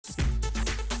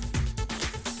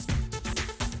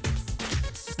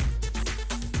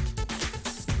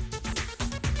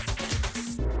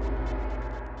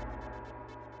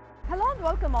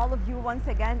welcome all of you once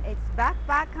again. It's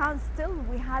Backpack and still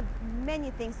we have many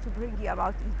things to bring you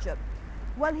about Egypt.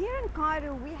 Well, here in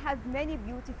Cairo we have many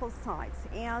beautiful sites,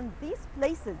 and these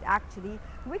places actually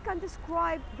we can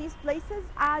describe these places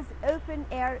as open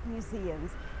air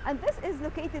museums. And this is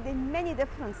located in many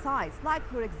different sites, like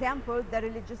for example the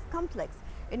religious complex,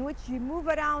 in which you move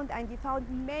around and you found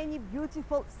many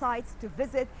beautiful sites to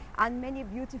visit and many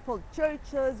beautiful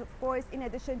churches, of course, in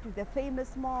addition to the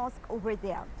famous mosque over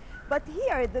there. But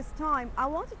here this time I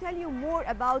want to tell you more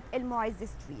about El Mu'izz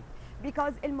Street,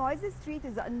 because El Mu'izz Street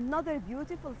is another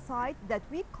beautiful site that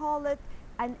we call it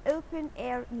an open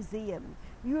air museum.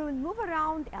 You will move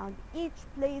around and each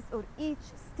place or each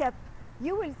step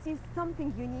you will see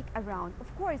something unique around,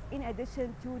 of course, in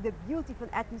addition to the beautiful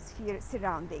atmosphere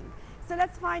surrounding. So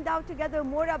let's find out together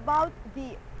more about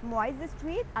the Mu'izz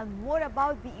Street and more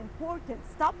about the important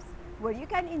stops where you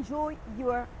can enjoy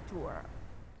your tour.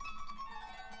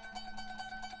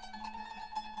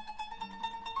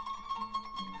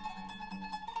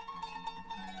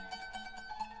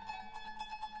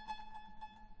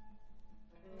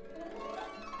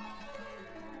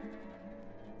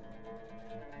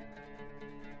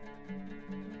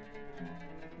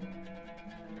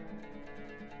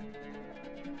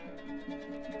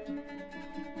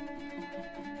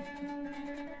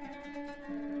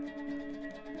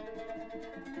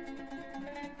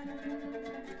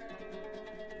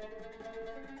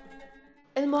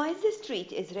 El Mu'izz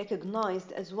Street is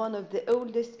recognized as one of the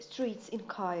oldest streets in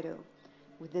Cairo,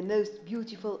 with the most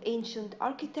beautiful ancient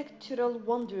architectural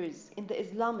wonders in the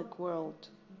Islamic world,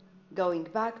 going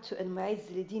back to Al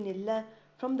Mu'izz Lidinillah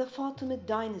from the Fatimid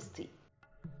dynasty.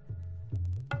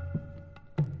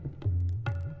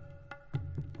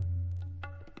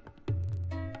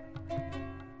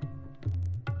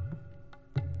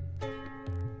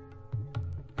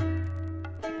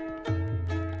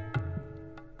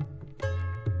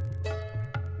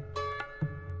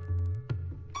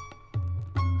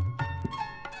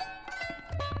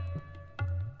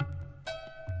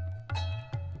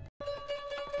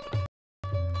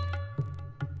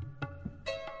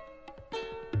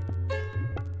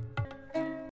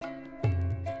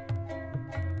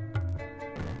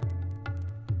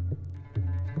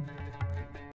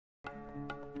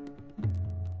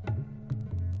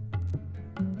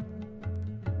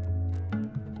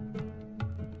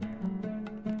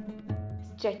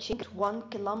 Stretching 1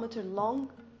 kilometer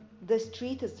long, the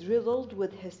street is riddled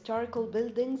with historical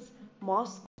buildings,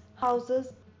 mosques,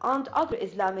 houses, and other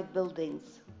Islamic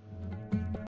buildings.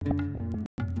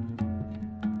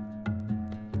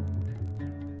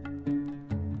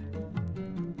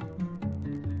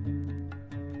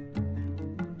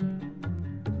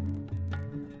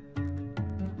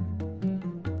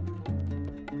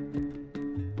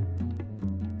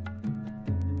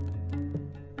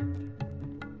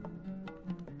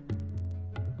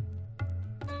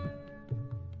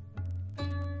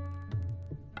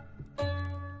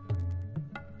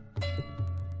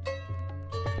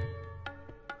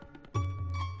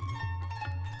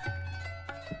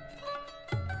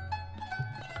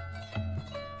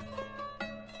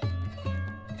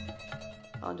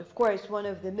 And of course, one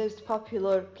of the most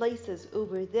popular places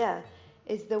over there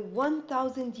is the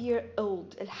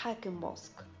 1,000-year-old Al Hakim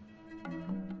Mosque.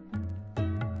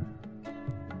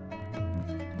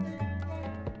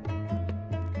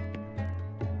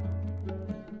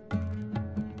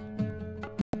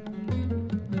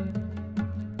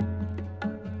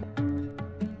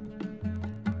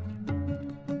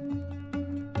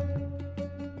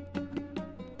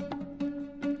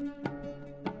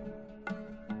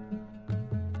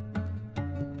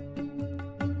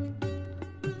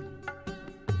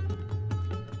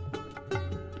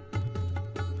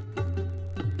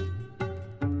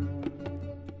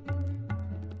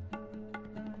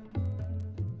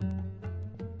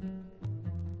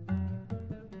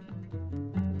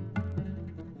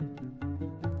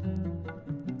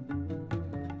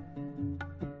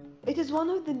 It is one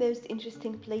of the most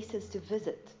interesting places to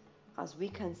visit, as we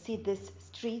can see this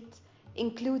street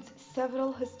includes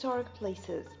several historic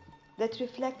places that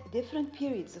reflect different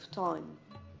periods of time.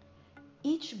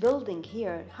 Each building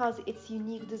here has its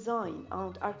unique design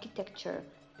and architecture,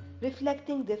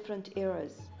 reflecting different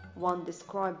eras. One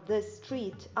described this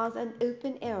street as an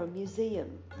open-air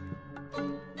museum.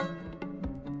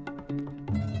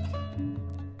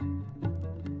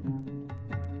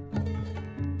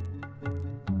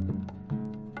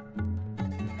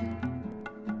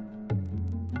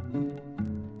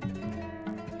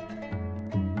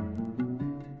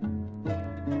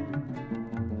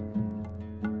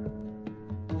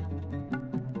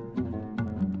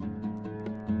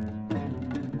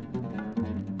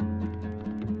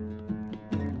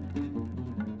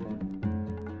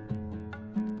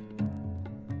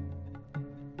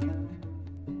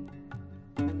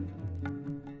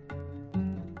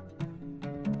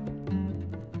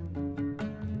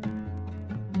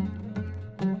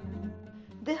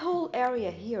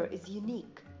 area here is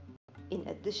unique, in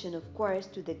addition of course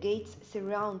to the gates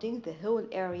surrounding the whole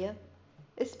area,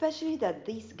 especially that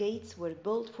these gates were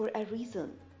built for a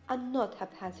reason and not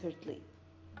haphazardly.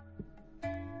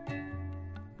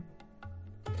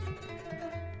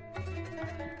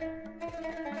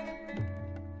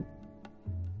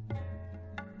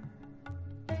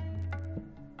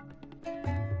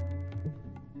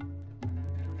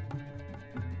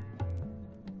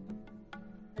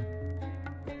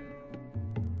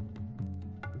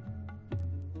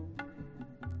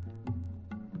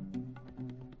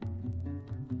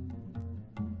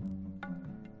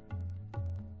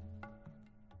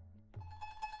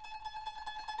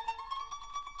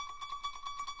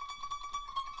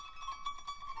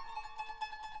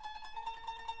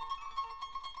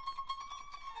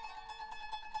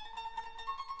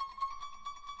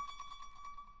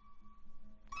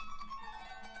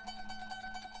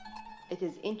 It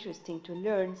is interesting to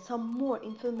learn some more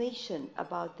information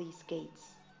about these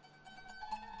gates.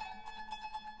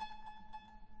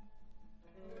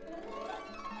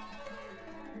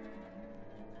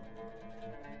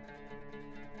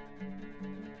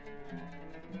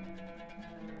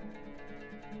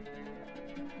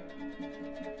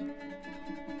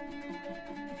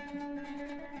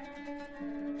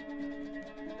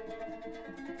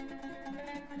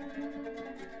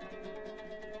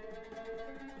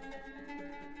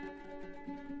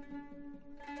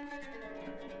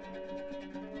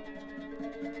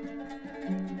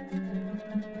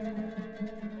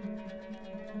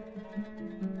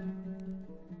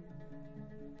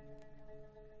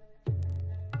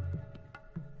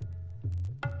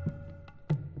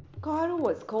 Cairo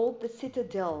was called the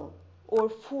citadel or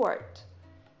fort.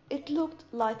 It looked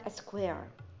like a square,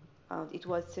 and it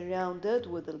was surrounded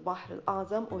with the Bahr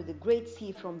al-Azam or the Great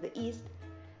Sea from the east,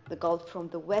 the Gulf from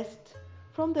the west,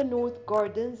 from the north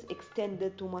gardens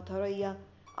extended to Matariyah,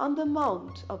 and the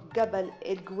mount of Jabal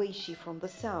el-Guwayshi from the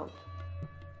south.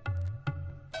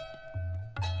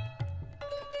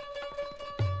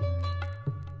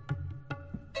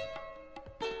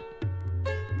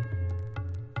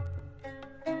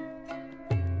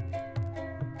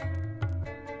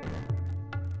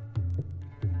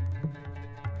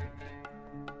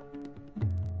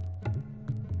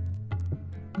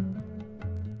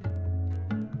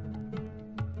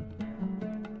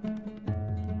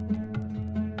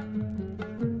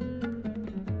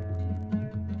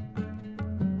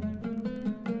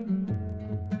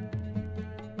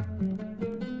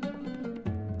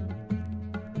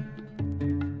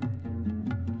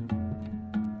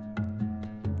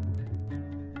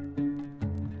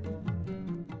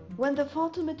 When the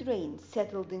Fatimid reign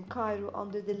settled in Cairo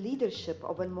under the leadership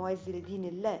of Al-Mu'izz al-Din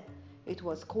Allah, it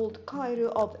was called Cairo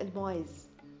of Al-Mu'izz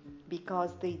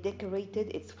because they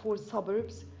decorated its four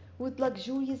suburbs with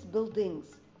luxurious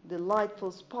buildings,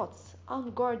 delightful spots,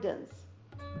 and gardens.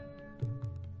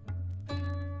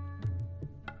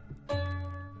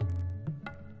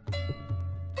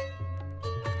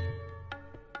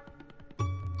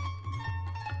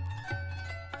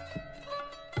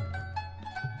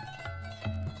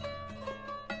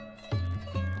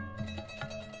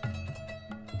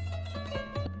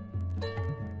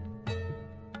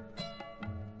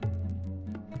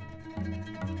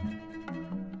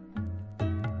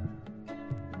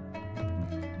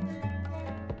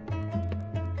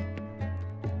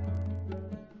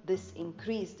 This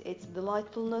increased its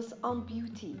delightfulness and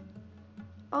beauty,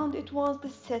 and it was the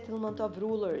settlement of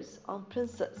rulers and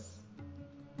princes.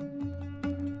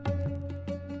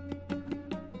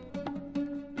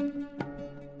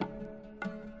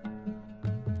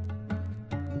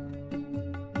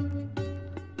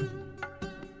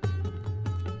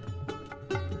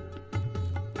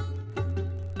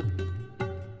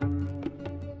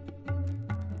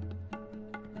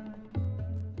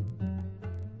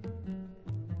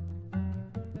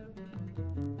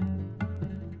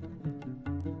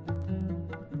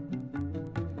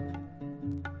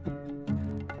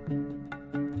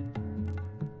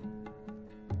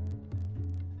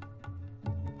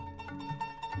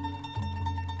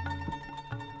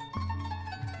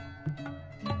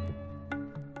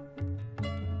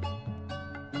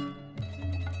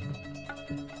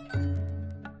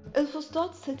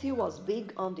 El-Fustat city was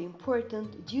big and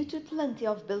important due to plenty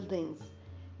of buildings,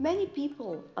 many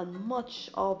people, and much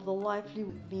of the lively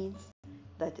means.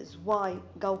 That is why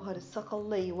Jawhar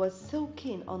al-Saqali was so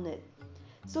keen on it.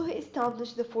 So he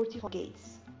established the fortified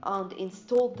gates and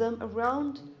installed them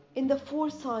around in the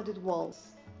four-sided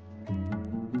walls.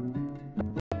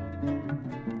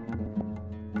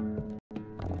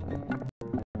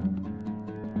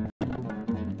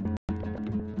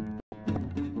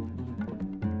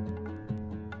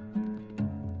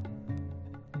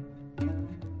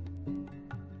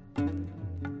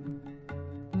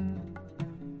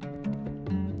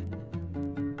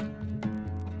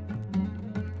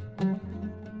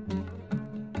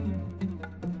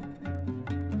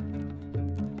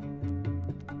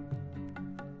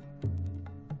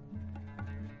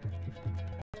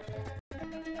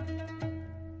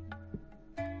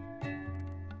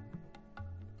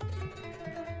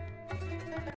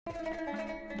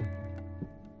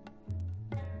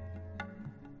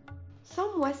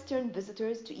 Some Western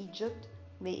visitors to Egypt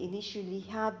may initially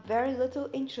have very little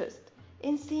interest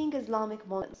in seeing Islamic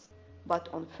monuments, but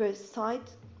on first sight,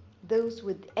 those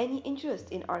with any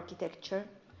interest in architecture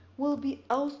will be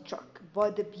awestruck by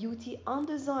the beauty and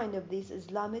design of these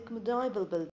Islamic medieval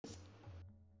buildings.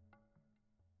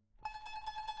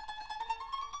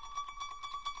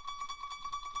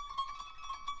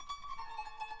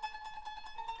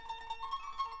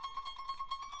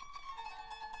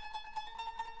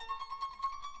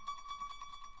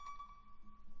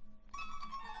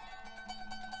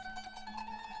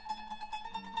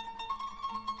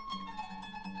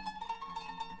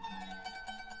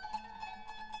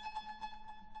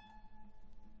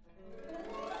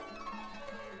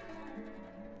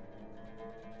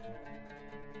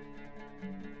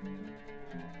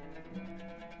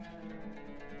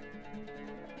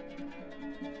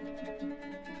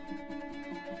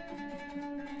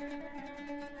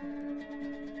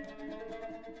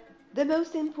 The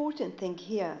most important thing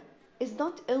here is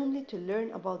not only to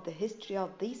learn about the history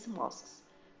of these mosques,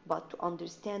 but to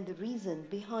understand the reason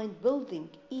behind building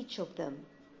each of them.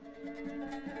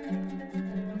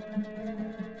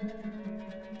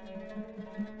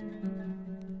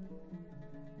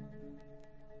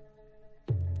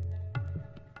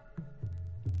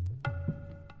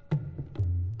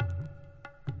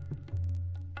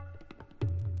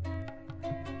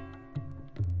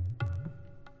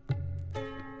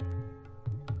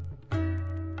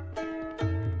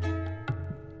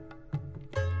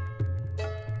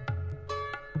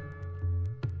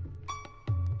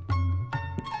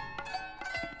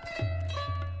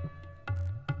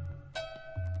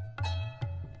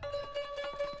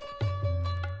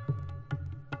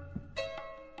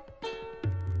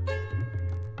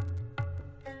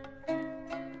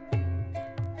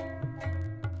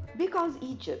 Because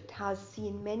Egypt has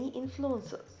seen many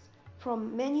influences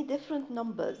from many different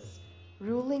numbers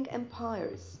ruling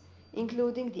empires,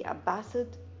 including the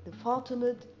Abbasid, the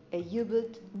Fatimid,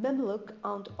 Ayyubid, Mamluk,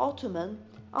 and Ottoman,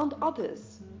 and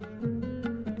others.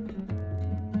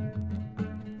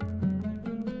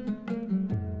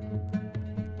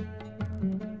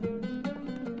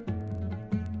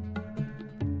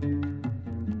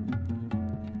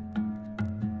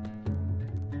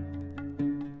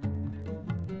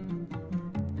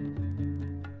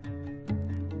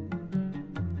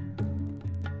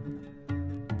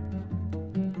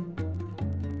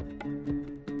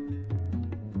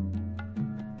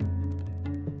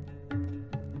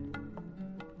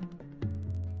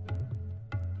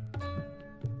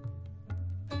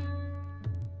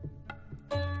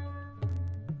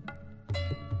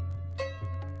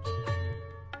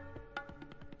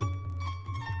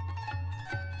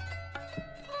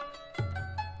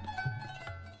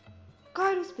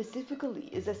 Cairo specifically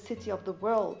is a city of the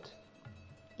world.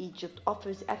 Egypt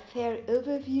offers a fair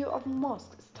overview of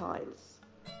mosque styles.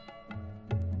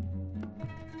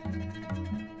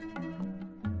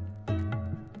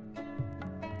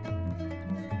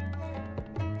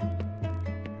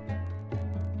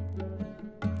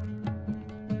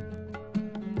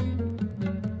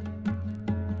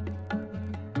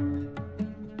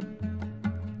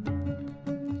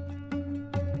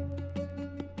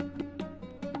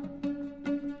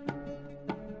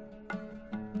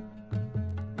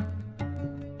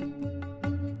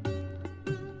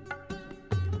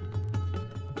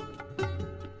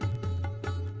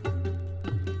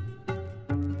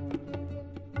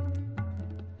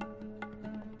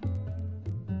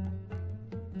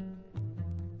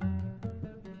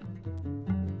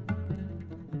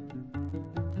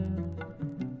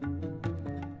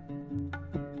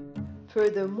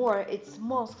 Furthermore, its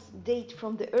mosques date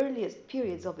from the earliest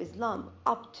periods of Islam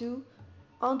up to,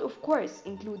 and of course,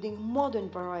 including modern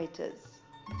varieties.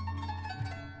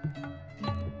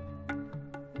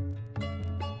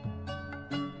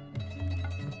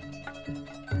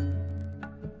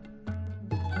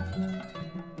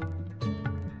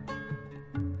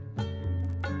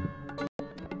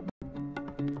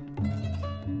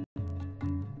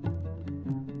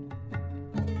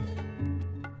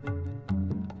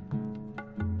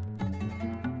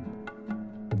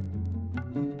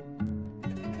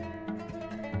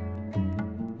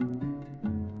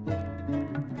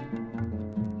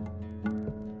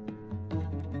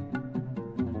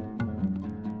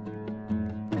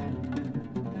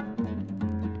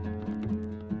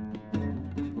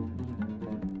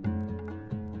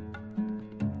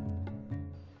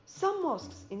 Some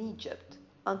mosques in Egypt,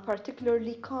 and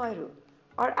particularly Cairo,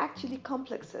 are actually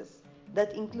complexes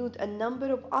that include a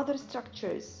number of other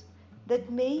structures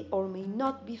that may or may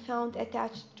not be found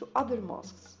attached to other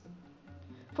mosques.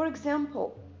 For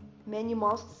example, Many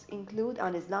mosques include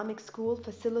an Islamic school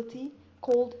facility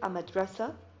called a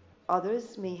madrasa.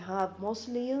 Others may have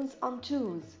mausoleums and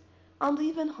tombs, and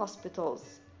even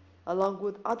hospitals, along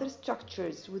with other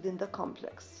structures within the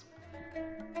complex.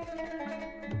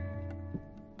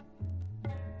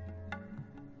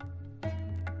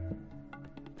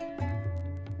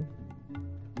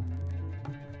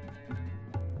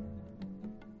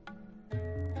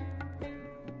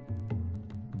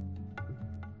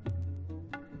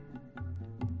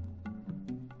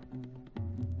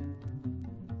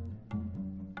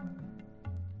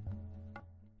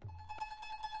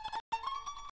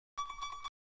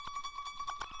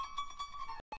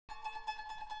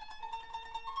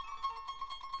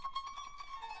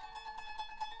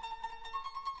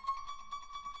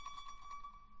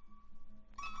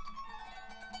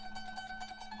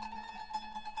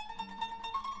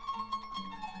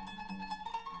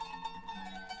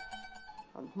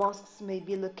 And mosques may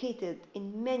be located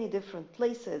in many different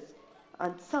places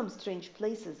and some strange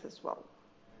places as well.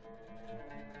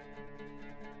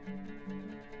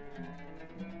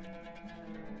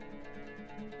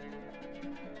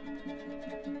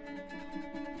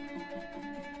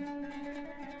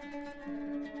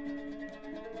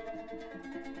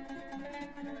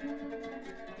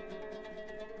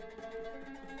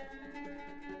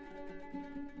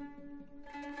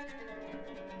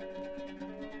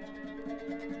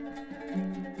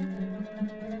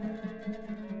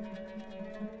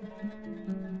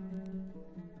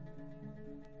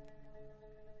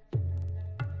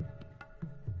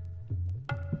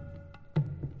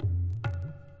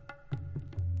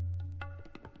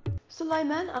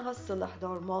 Sulaiman Agha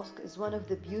Salahdar Mosque is one of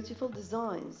the beautiful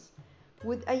designs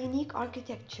with a unique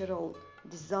architectural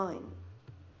design.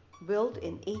 Built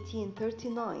in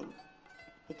 1839,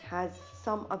 it has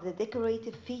some of the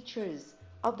decorative features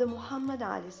of the Muhammad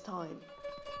Ali style.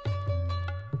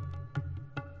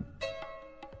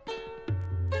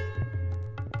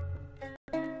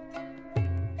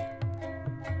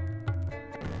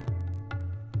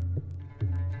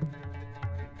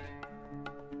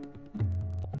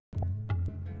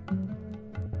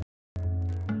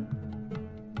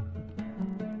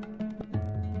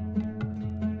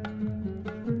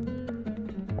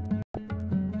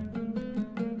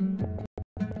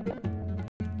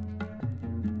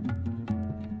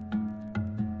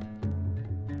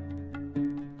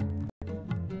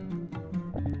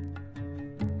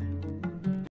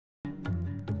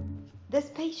 The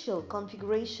spatial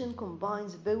configuration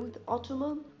combines both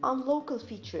Ottoman and local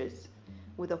features,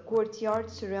 with a courtyard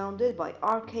surrounded by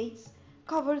arcades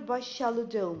covered by shallow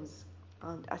domes,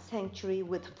 and a sanctuary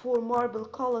with four marble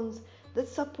columns that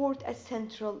support a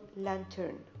central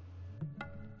lantern.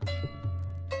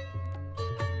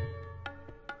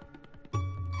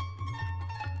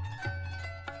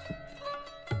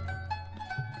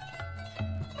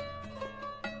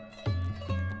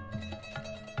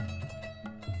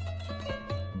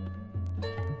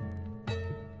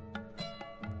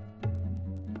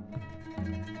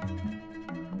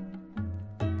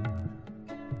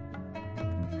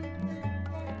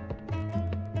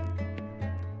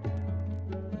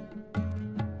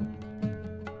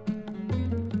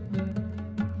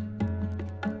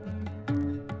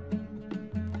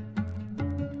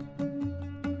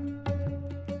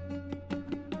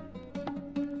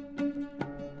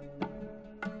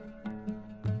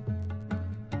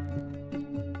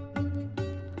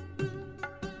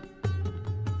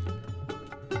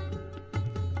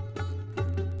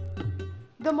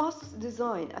 The mosque's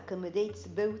design accommodates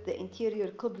both the interior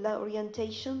Qibla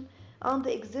orientation and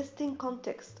the existing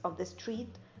context of the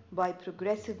street by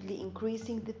progressively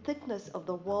increasing the thickness of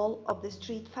the wall of the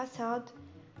street facade,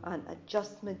 an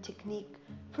adjustment technique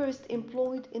first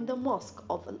employed in the Mosque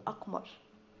of Al-Aqmar.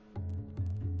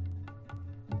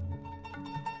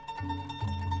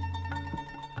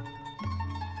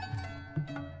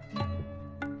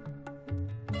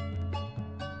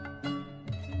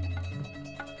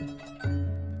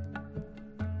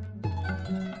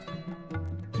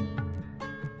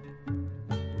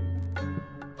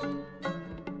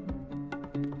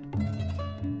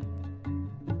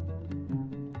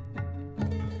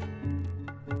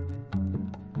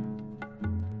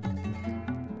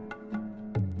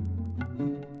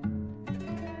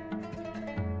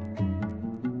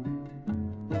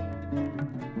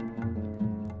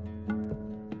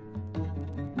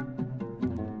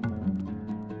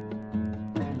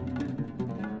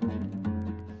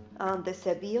 And the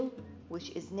Sabil,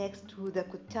 which is next to the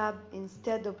Kutab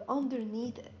instead of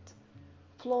underneath it,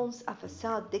 flaunts a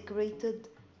facade decorated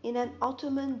in an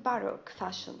Ottoman Baroque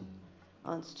fashion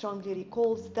and strongly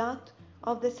recalls that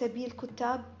of the Sabil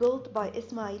Kutab built by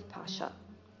Ismail Pasha,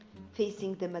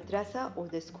 facing the madrasa or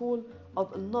the school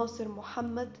of Al-Nasir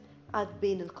Muhammad at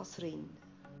Bain al-Qasrin.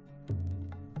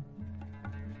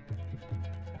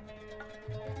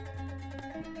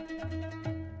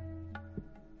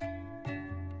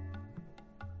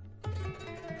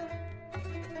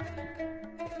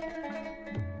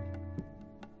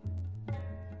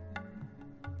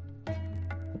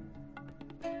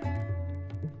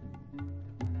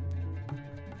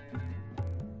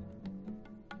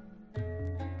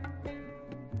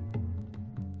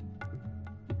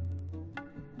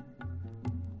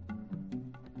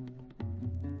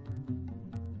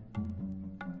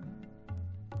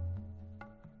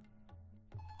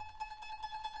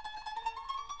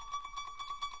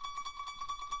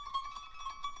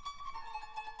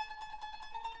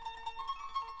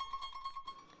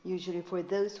 Usually for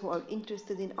those who are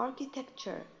interested in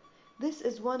architecture, this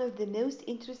is one of the most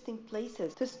interesting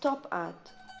places to stop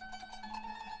at.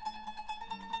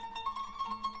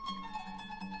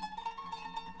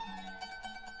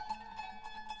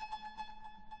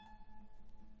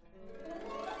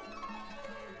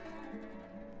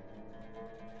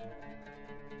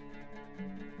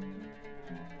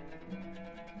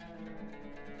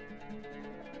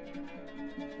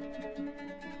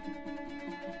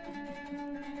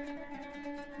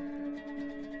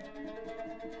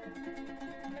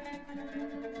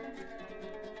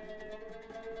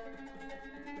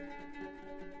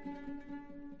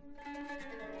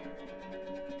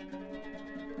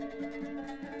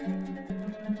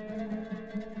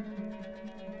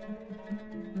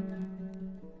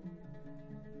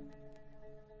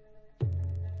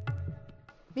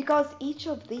 Because each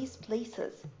of these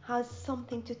places has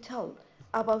something to tell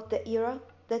about the era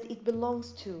that it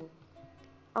belongs to.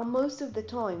 And most of the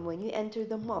time when you enter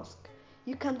the mosque,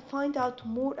 you can find out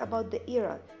more about the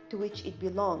era to which it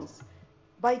belongs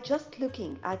by just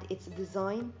looking at its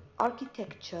design,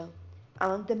 architecture,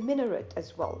 and the minaret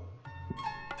as well.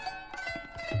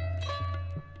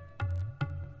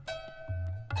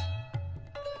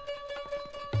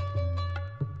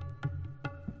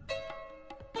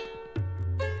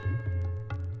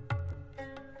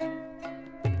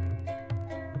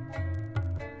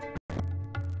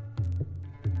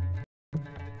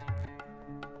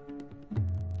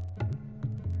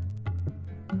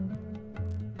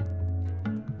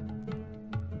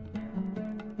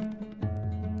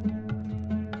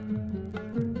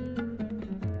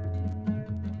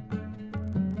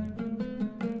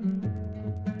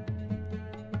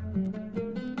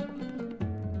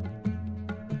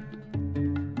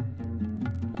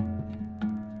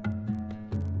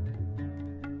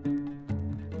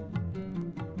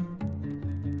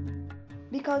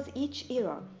 Because each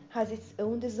era has its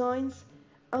own designs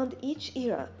and each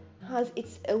era has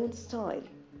its own style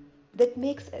that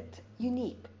makes it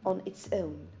unique on its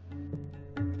own.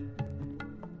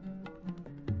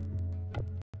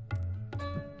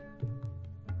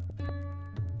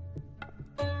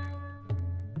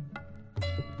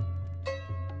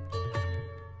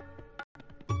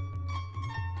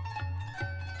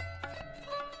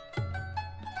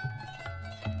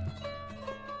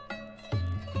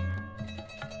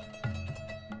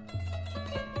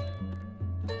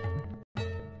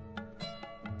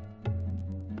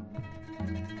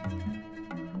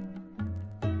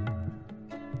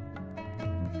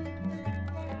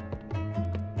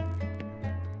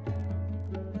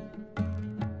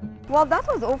 Well, that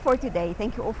was all for today.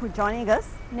 Thank you all for joining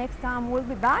us. Next time we'll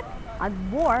be back and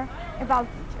more about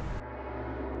Egypt.